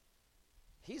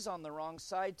 He's on the wrong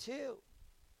side too.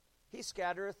 He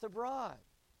scattereth abroad.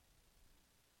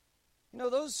 You know,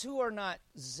 those who are not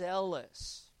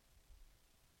zealous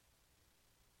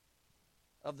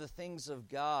of the things of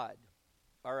God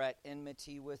are at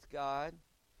enmity with God.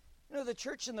 You know, the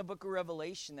church in the book of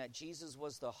Revelation that Jesus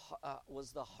was the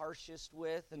harshest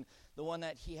with, and the one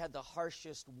that he had the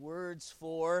harshest words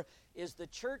for, is the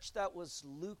church that was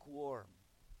lukewarm.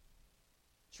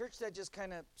 Church that just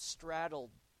kind of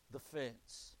straddled the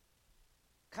fence.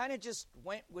 Kind of just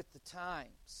went with the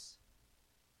times.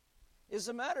 As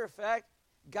a matter of fact,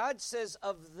 God says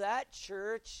of that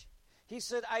church, He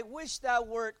said, I wish thou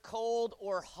wert cold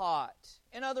or hot.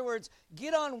 In other words,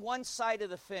 get on one side of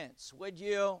the fence, would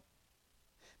you?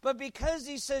 But because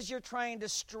he says you're trying to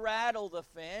straddle the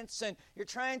fence and you're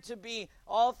trying to be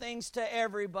all things to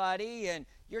everybody and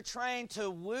you're trying to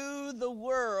woo the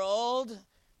world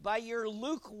by your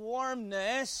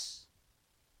lukewarmness,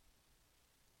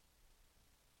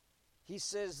 he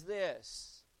says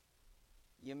this,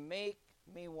 you make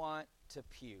me want to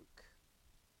puke.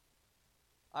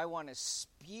 I want to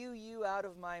spew you out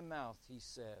of my mouth, he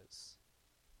says.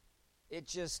 It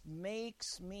just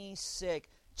makes me sick.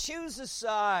 Choose a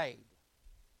side.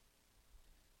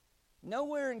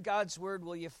 Nowhere in God's Word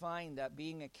will you find that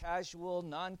being a casual,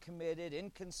 non-committed,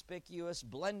 inconspicuous,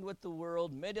 blend with the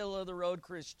world, middle-of-the-road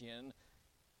Christian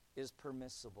is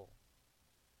permissible.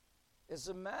 As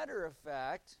a matter of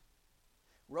fact,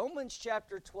 Romans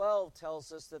chapter 12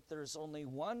 tells us that there's only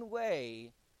one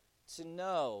way to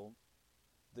know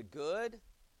the good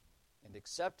and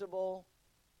acceptable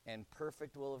and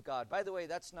perfect will of God. By the way,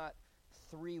 that's not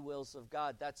three wills of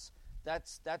God. That's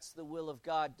the will of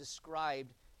God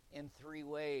described in three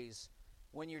ways.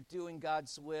 When you're doing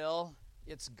God's will,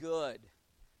 it's good.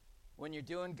 When you're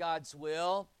doing God's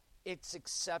will, it's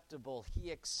acceptable.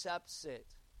 He accepts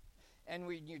it. And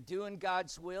when you're doing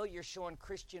God's will, you're showing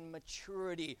Christian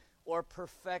maturity or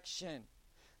perfection.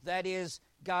 That is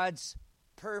God's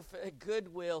perfect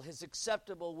good will, his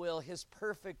acceptable will, his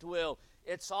perfect will.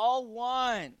 It's all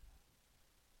one.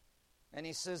 And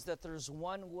he says that there's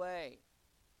one way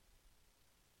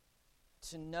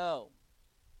to know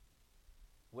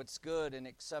what's good and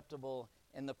acceptable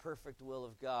in the perfect will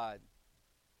of God.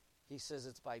 He says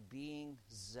it's by being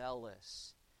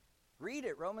zealous. Read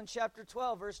it, Romans chapter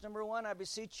 12, verse number 1. I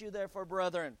beseech you, therefore,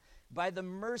 brethren, by the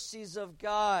mercies of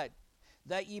God,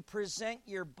 that ye present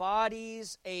your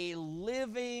bodies a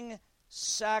living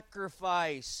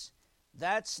sacrifice.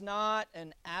 That's not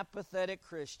an apathetic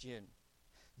Christian.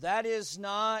 That is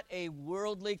not a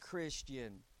worldly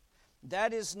Christian.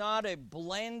 That is not a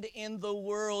blend in the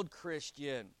world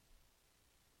Christian.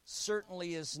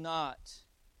 Certainly is not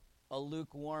a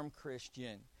lukewarm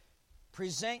Christian.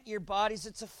 Present your bodies,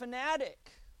 it's a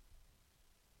fanatic.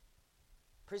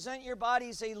 Present your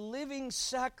bodies a living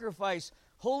sacrifice,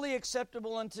 wholly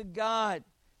acceptable unto God,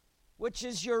 which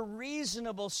is your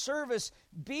reasonable service.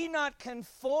 Be not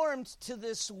conformed to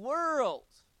this world,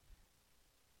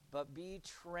 but be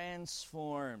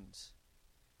transformed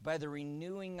by the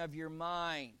renewing of your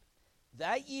mind,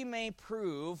 that ye may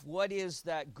prove what is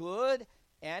that good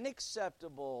and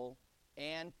acceptable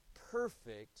and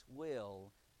perfect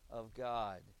will of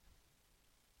God.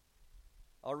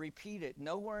 I'll repeat it.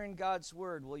 Nowhere in God's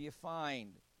Word will you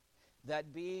find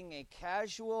that being a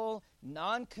casual,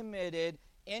 non-committed,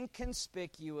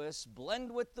 inconspicuous,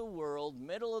 blend with the world,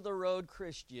 middle-of-the-road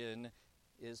Christian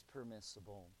is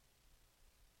permissible.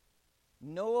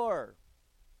 Nor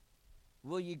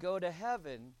will you go to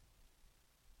heaven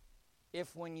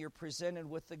if when you're presented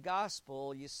with the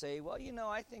gospel you say, well, you know,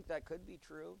 I think that could be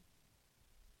true.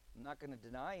 I'm not going to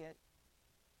deny it.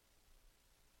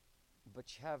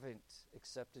 But you haven't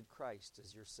accepted Christ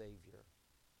as your Savior.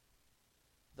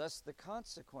 Thus, the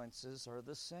consequences are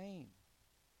the same.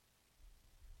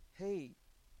 Hey,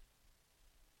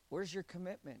 where's your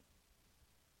commitment?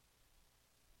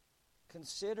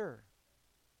 Consider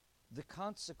the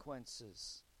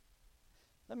consequences.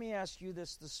 Let me ask you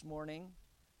this morning.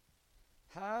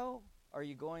 How are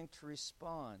you going to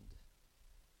respond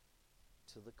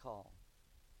to the call?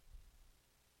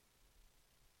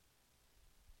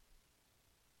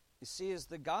 You see, as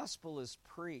the gospel is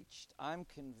preached, I'm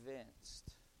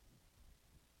convinced.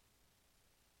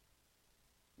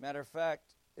 Matter of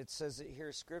fact, it says it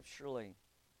here scripturally,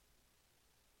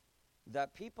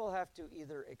 that people have to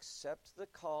either accept the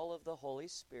call of the Holy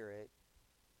Spirit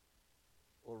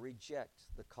or reject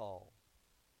the call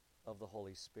of the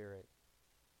Holy Spirit.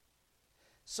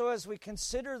 So as we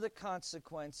consider the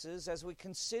consequences, as we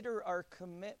consider our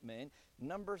commitment,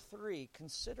 number 3,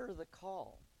 consider the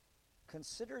call.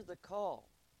 Consider the call.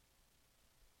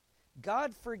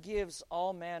 God forgives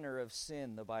all manner of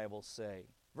sin, the Bible says.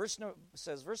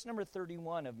 Verse number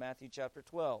 31 of Matthew chapter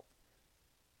 12.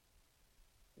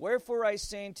 Wherefore I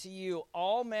say unto you,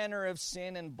 all manner of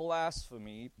sin and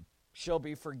blasphemy shall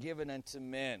be forgiven unto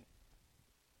men,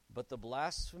 but the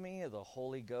blasphemy of the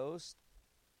Holy Ghost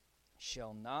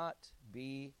shall not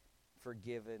be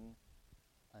forgiven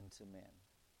unto men.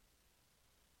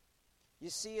 You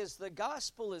see, as the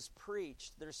gospel is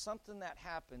preached, there's something that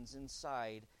happens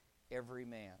inside every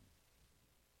man.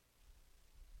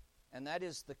 And that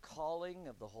is the calling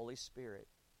of the Holy Spirit.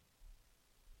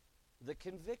 The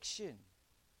conviction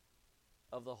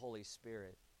of the Holy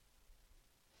Spirit.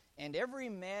 And every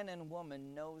man and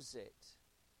woman knows it.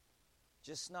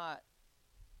 Just not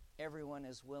everyone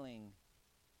is willing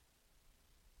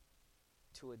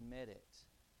to admit it.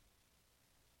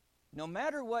 No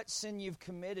matter what sin you've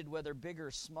committed, whether big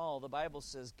or small, the Bible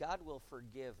says God will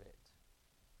forgive it.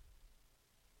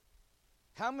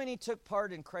 How many took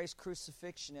part in Christ's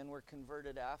crucifixion and were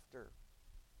converted after?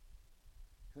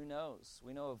 Who knows?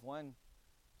 We know of one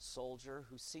soldier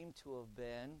who seemed to have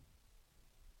been.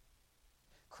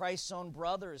 Christ's own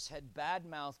brothers had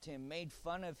badmouthed him, made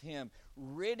fun of him,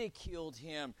 ridiculed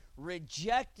him,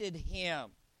 rejected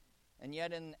him. And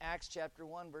yet in Acts chapter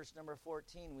 1, verse number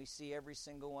 14, we see every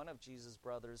single one of Jesus'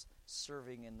 brothers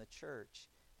serving in the church,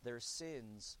 their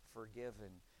sins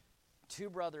forgiven. Two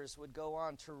brothers would go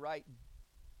on to write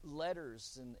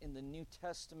letters in the New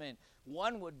Testament.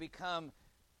 One would become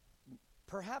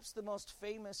perhaps the most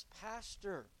famous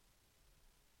pastor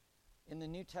in the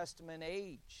New Testament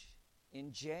age,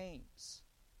 in James.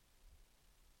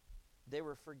 They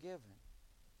were forgiven.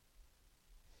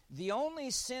 The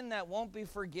only sin that won't be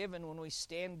forgiven when we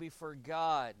stand before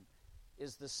God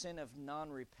is the sin of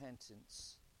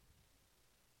non-repentance.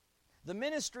 The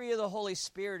ministry of the Holy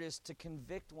Spirit is to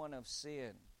convict one of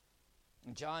sin.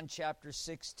 John chapter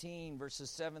 16, verses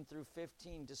 7 through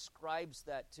 15 describes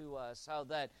that to us, how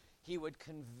that he would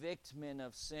convict men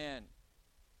of sin.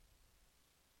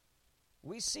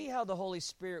 We see how the Holy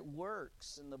Spirit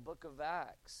works in the book of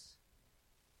Acts.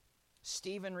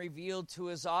 Stephen revealed to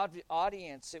his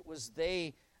audience what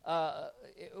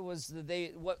it was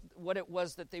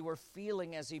that they were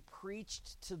feeling as he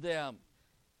preached to them.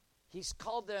 He's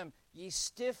called them ye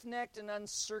stiff-necked and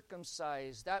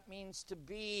uncircumcised. That means to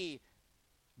be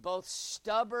both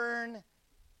stubborn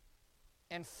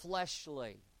and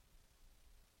fleshly.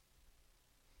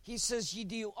 He says, ye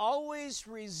do always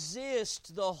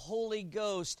resist the Holy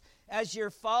Ghost. As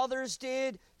your fathers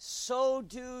did, so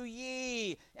do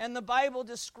ye. And the Bible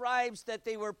describes that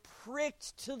they were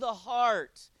pricked to the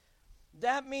heart.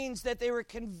 That means that they were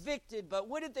convicted. But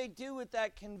what did they do with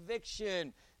that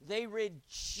conviction? They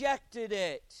rejected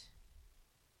it.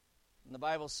 And the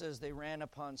Bible says they ran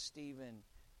upon Stephen,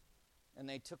 and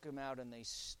they took him out and they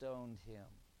stoned him.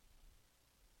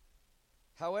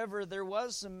 However, there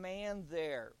was a man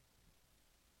there,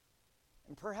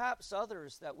 and perhaps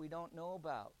others that we don't know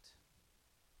about,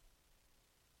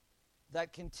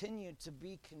 that continued to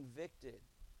be convicted.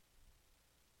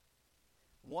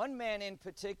 One man in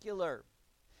particular,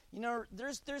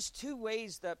 there's two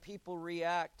ways that people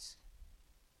react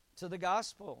to the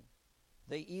gospel.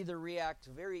 They either react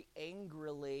very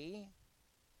angrily,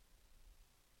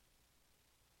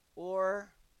 or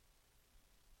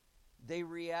they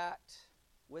react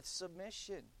with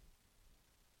submission.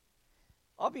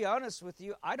 I'll be honest with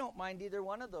you, I don't mind either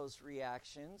one of those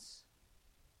reactions,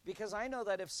 because I know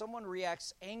that if someone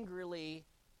reacts angrily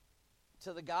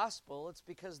to the gospel, it's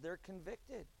because they're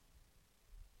convicted.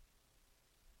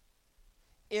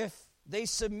 If they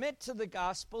submit to the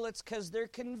gospel, it's because they're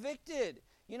convicted.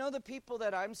 You know the people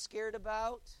that I'm scared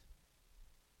about?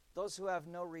 Those who have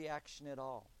no reaction at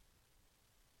all.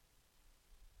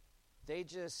 They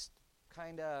just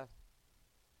kind of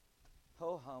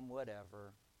ho-hum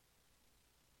whatever.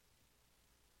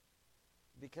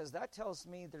 Because that tells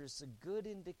me there's a good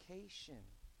indication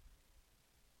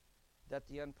that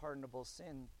the unpardonable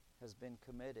sin has been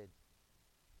committed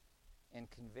and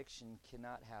conviction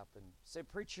cannot happen. Say,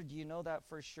 preacher, do you know that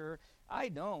for sure? I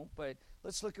don't, but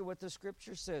let's look at what the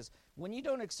scripture says. When you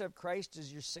don't accept Christ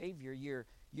as your Savior,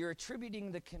 you're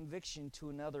attributing the conviction to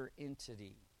another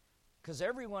entity. Because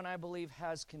everyone, I believe,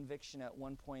 has conviction at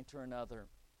one point or another.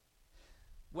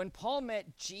 When Paul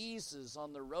met Jesus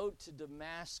on the road to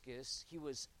Damascus, he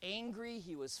was angry,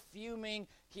 he was fuming,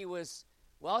 he was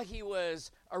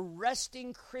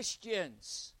arresting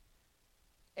Christians.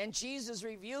 And Jesus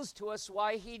reveals to us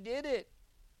why he did it.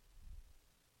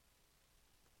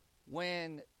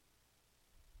 When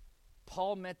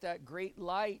Paul met that great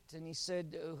light and he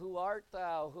said, who art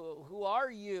thou? Who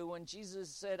are you? And Jesus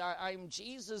said, I am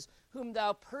Jesus whom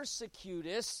thou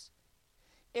persecutest.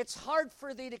 It's hard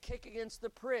for thee to kick against the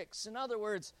pricks. In other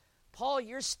words, Paul,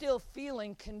 you're still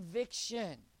feeling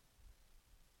conviction.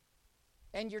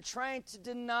 And you're trying to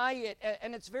deny it.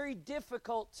 And it's very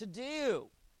difficult to do.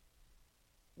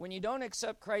 When you don't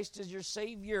accept Christ as your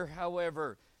Savior,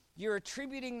 however, you're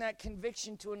attributing that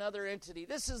conviction to another entity.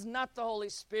 This is not the Holy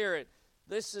Spirit.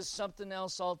 This is something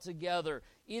else altogether.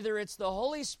 Either it's the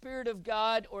Holy Spirit of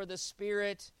God or the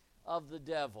spirit of the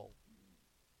devil.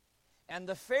 And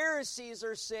the Pharisees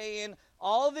are saying,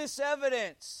 all this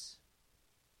evidence,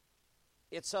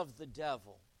 it's of the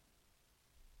devil.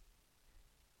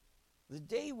 The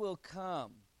day will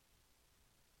come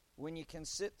when you can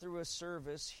sit through a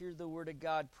service, hear the Word of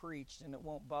God preached, and it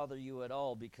won't bother you at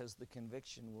all because the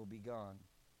conviction will be gone.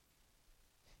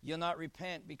 You'll not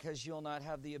repent because you'll not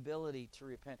have the ability to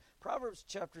repent. Proverbs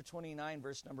chapter 29,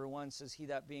 verse number 1 says, "He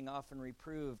that being often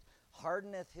reproved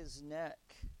hardeneth his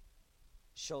neck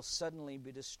shall suddenly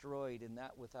be destroyed, and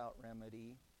that without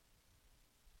remedy."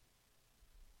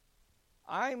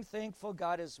 I'm thankful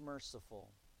God is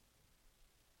merciful.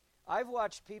 I've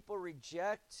watched people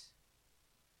reject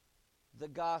the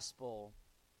gospel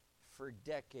for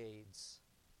decades,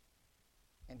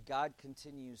 and God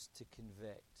continues to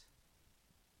convict.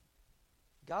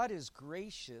 God is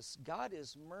gracious. God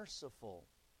is merciful.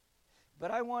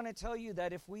 But I want to tell you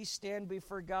that if we stand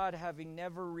before God having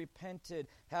never repented,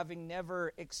 having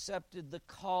never accepted the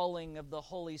calling of the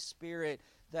Holy Spirit,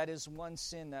 that is one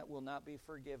sin that will not be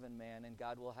forgiven, man, and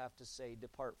God will have to say,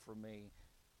 "Depart from me,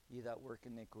 ye that work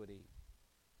iniquity.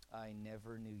 I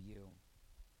never knew you."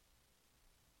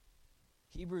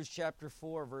 Hebrews chapter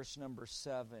 4, verse number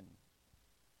 7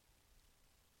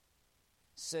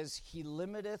 says, "He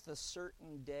limiteth a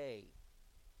certain day,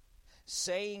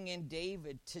 saying in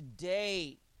David,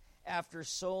 today, after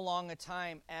so long a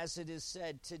time, as it is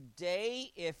said,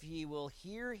 today, if ye will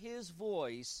hear his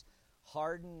voice,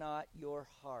 harden not your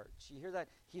hearts." You hear that?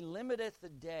 He limiteth the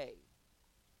day.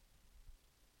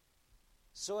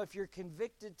 So if you're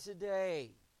convicted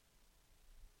today,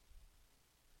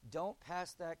 don't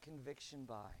pass that conviction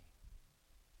by.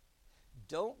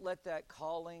 Don't let that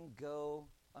calling go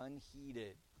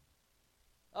unheeded.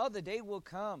 Oh, the day will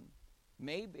come,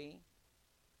 maybe,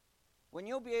 when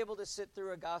you'll be able to sit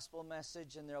through a gospel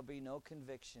message and there'll be no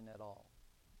conviction at all.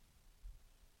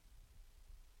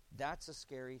 That's a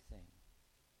scary thing.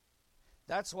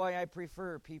 That's why I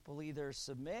prefer people either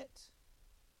submit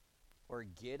or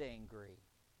get angry.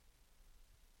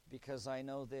 Because I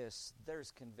know this,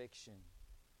 there's conviction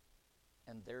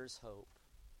and there's hope.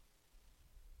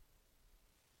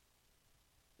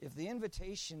 If the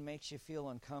invitation makes you feel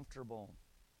uncomfortable,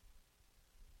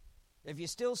 if you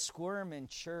still squirm in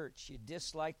church, you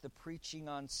dislike the preaching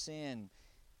on sin,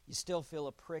 you still feel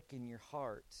a prick in your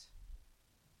heart,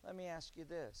 let me ask you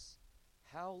this: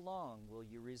 how long will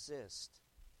you resist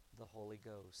the Holy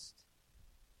Ghost?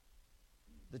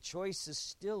 The choice is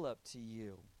still up to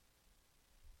you.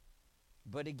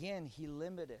 But again, he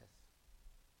limiteth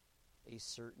a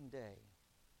certain day.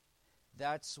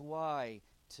 That's why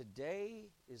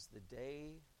today is the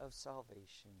day of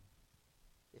salvation.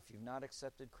 If you've not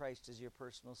accepted Christ as your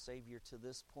personal Savior to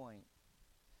this point,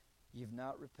 you've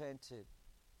not repented,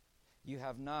 you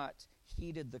have not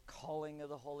heeded the calling of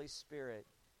the Holy Spirit,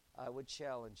 I would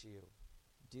challenge you,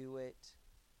 do it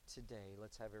today.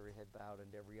 Let's have every head bowed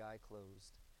and every eye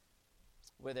closed.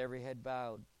 With every head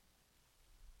bowed,